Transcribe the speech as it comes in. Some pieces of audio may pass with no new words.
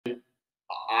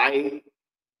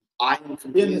I'm in the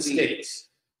completely, States.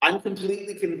 I'm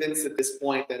completely convinced at this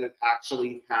point that it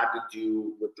actually had to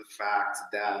do with the fact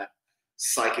that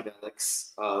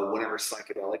psychedelics, whenever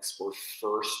psychedelics were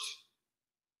first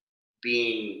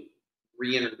being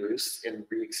reintroduced and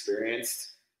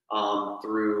re-experienced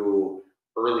through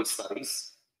early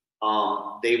studies,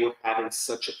 they were having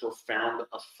such a profound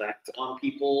effect on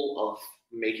people of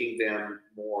making them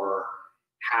more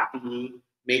happy,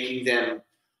 making them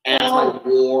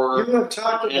anti-war, you have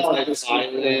talked about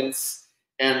anti-violence,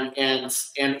 and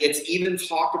it's even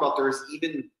talked about. There's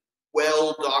even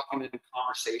well-documented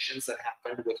conversations that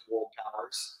happened with world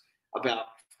powers about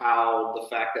how the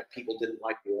fact that people didn't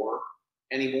like war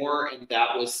anymore, and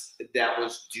that was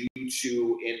due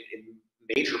to in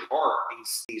major part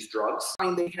these drugs. I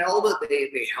mean, they held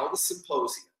a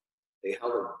symposium. They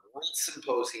held a world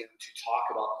symposium to talk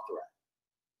about the threat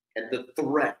and the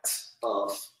threat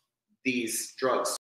of these drugs.